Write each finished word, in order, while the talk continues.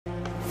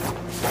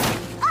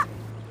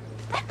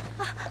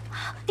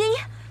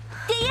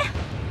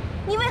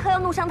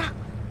弄伤他。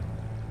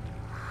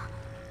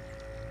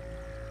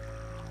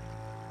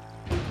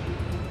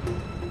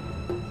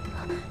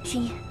薰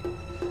衣，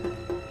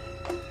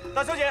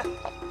大小姐，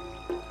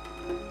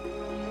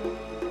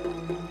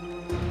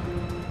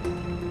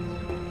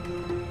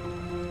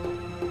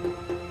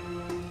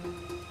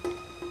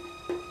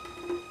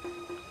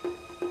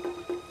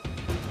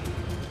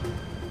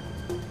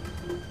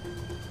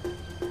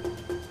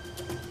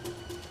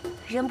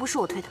人不是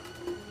我推的。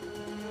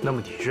那么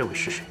你认为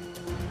是谁？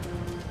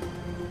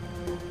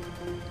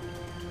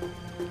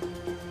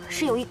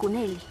是有一股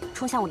内力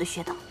冲向我的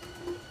穴道，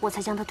我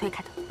才将他推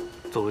开的。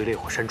作为烈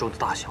火山庄的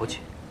大小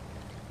姐，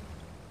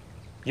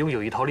拥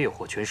有一套烈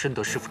火拳深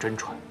得师傅真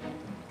传，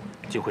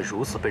竟会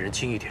如此被人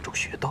轻易点中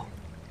穴道？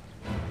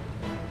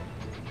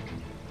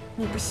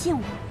你不信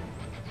我？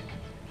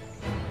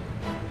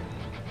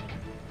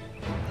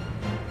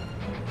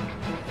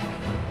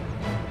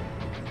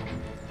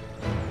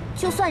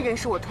就算人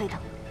是我推的，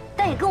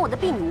但也跟我的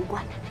婢女无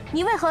关。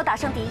你为何要打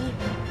伤蝶衣？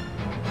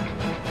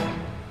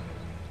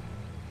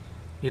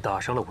你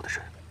打伤了我的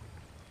人，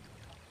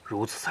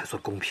如此才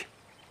算公平。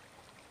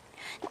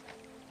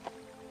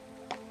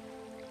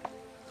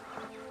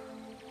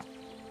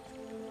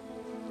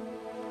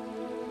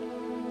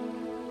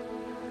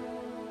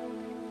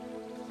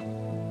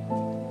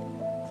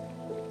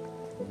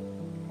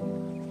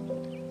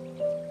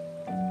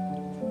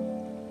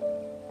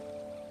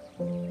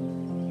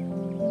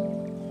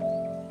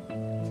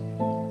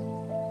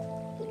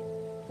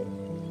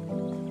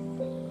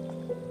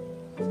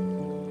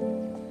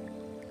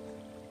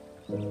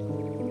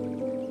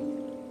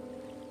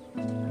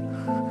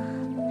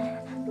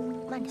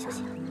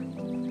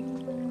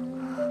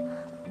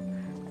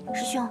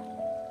师兄，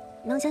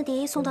能将蝶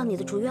衣送到你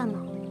的竹院吗？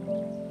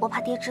我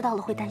怕爹知道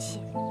了会担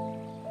心。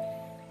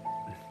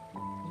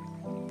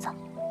走。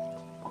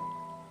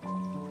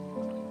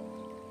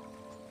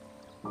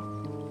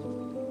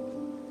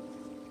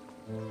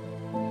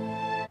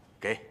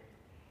给。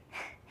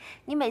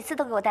你每次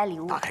都给我带礼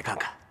物。打开看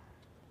看。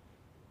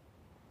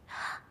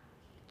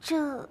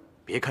这……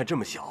别看这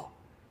么小，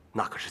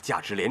那可是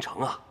价值连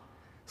城啊，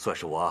算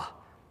是我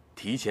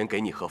提前给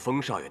你和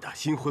风少爷的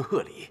新婚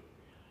贺礼。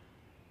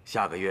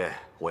下个月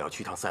我要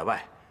去趟塞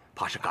外，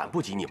怕是赶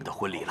不及你们的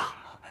婚礼了。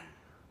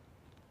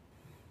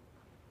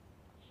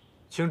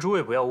请诸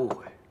位不要误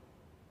会，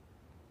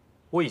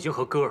我已经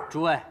和歌儿……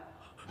诸位，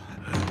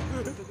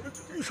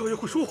玉少爷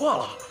会说话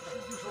了。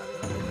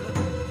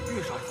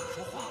玉少爷怎么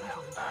说话了呀？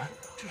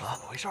这是怎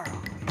么回事啊？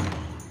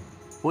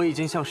我已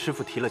经向师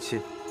傅提了亲。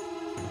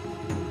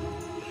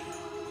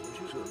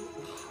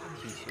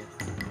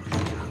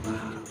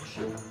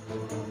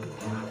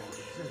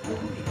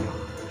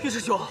岳师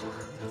兄，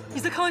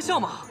你在开玩笑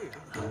吗？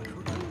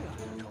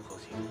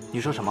你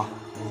说什么？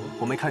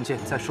我没看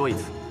见，再说一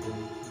次。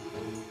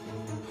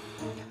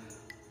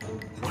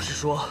我是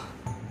说，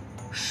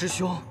师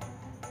兄，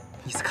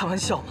你在开玩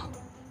笑吗？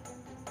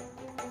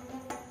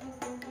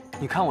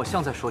你看我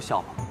像在说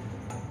笑吗？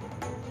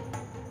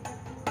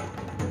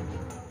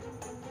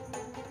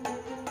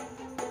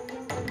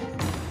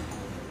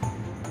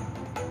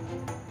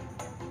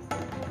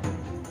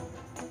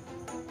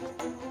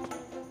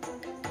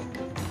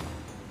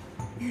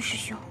玉师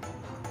兄，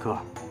哥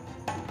儿。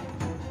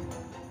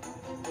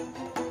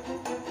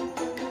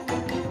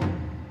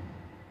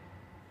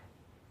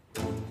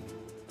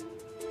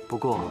不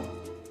过，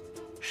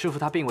师傅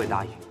他并未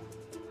答应。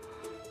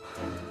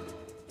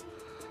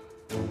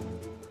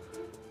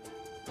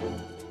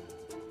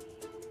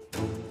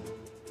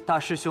大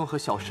师兄和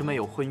小师妹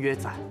有婚约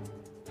在，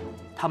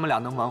他们俩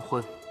能完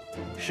婚，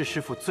是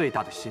师傅最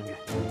大的心愿。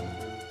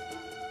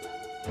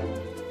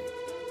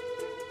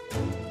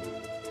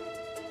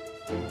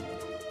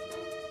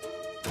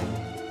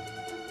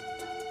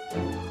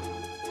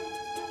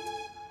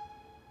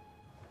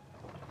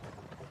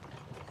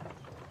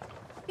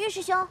玉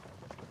师兄，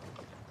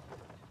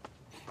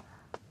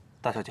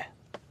大小姐，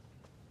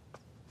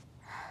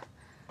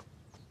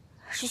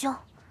师兄，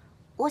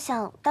我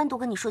想单独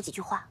跟你说几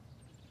句话。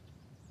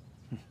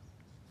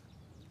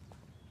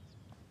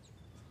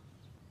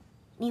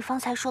你方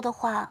才说的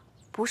话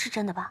不是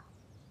真的吧？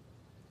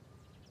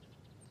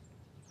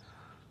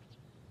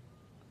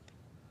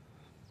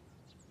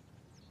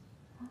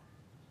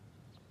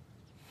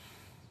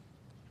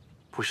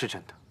不是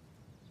真的。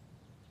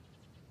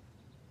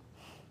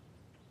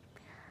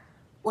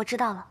我知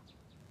道了，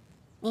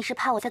你是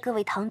怕我在各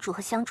位堂主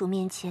和香主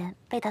面前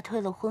被他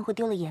退了婚，会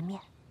丢了颜面。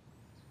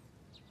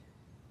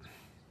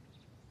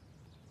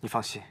你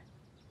放心，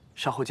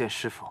稍后见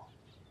师傅，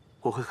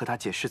我会和他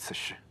解释此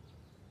事。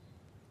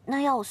那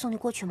要我送你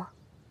过去吗？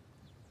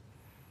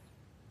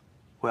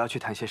我要去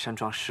谈些山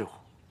庄事务，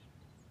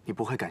你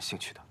不会感兴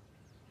趣的。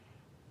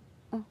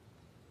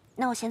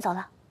那我先走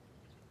了。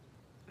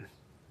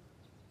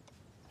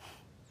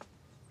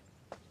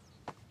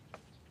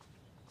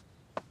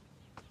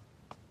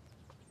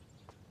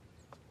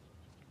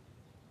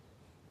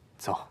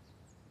走。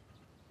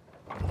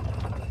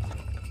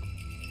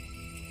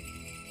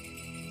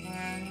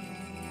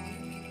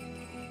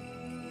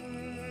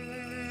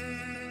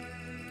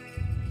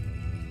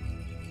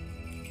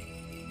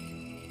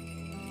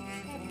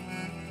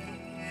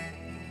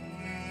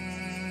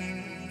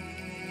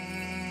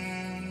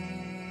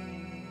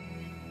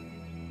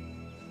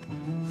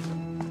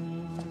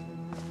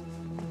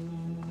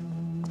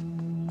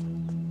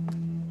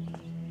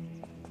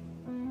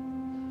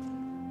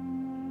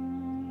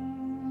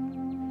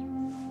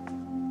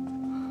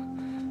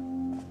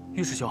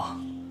玉师兄，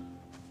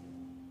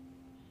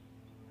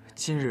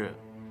今日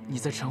你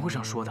在晨会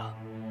上说的，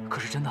可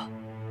是真的？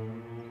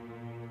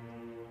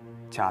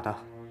假的。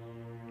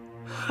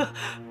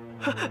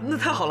那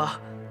太好了，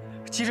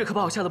今日可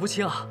把我吓得不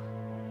轻啊！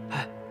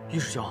哎，玉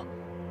师兄，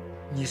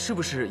你是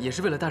不是也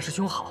是为了大师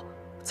兄好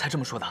才这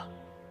么说的？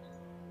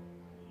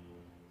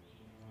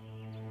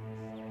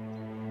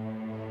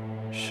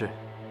是。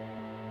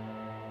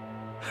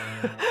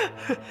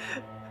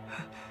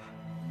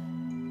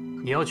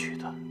你要娶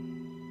她，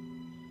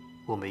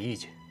我没意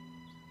见，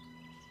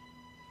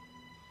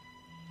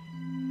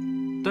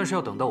但是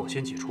要等到我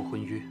先解除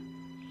婚约，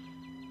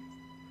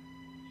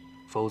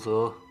否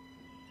则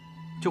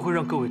就会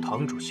让各位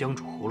堂主、香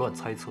主胡乱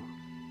猜测，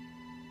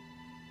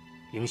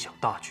影响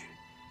大局。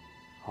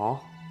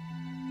哦，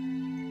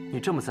你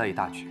这么在意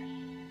大局？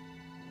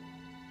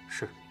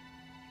是。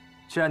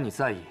既然你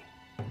在意，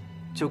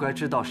就该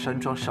知道山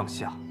庄上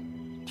下、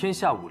天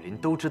下武林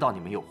都知道你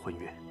们有婚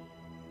约，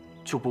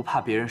就不怕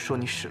别人说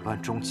你始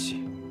乱终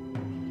弃，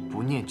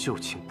不念旧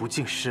情，不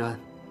敬师恩，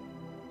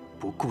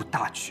不顾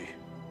大局。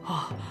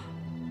啊，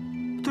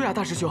对啊，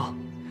大师兄，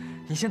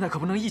你现在可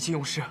不能意气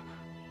用事，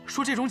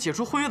说这种解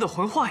除婚约的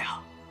混话呀！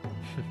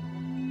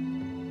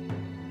哼，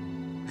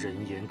人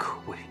言可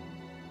畏。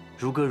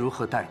如歌如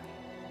何待你，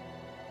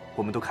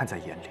我们都看在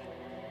眼里。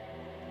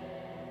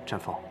战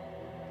凤，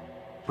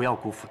不要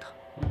辜负他，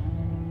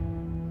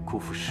辜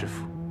负师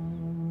父。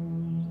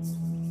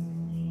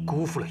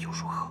辜负了又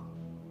如何？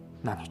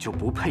那你就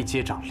不配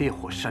接掌烈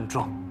火山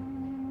庄。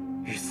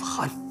玉子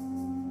涵，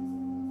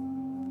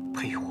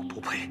配或不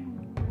配，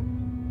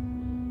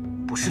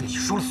不是你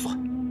说了算。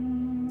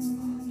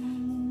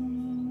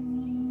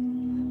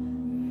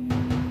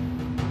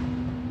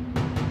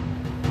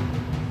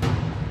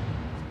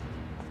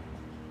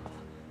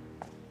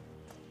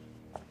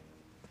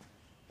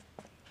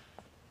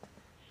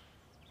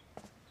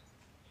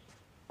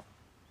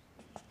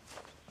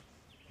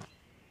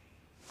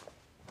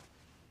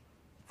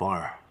风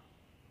儿，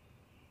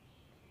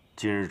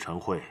今日晨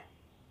会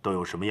都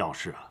有什么要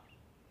事啊？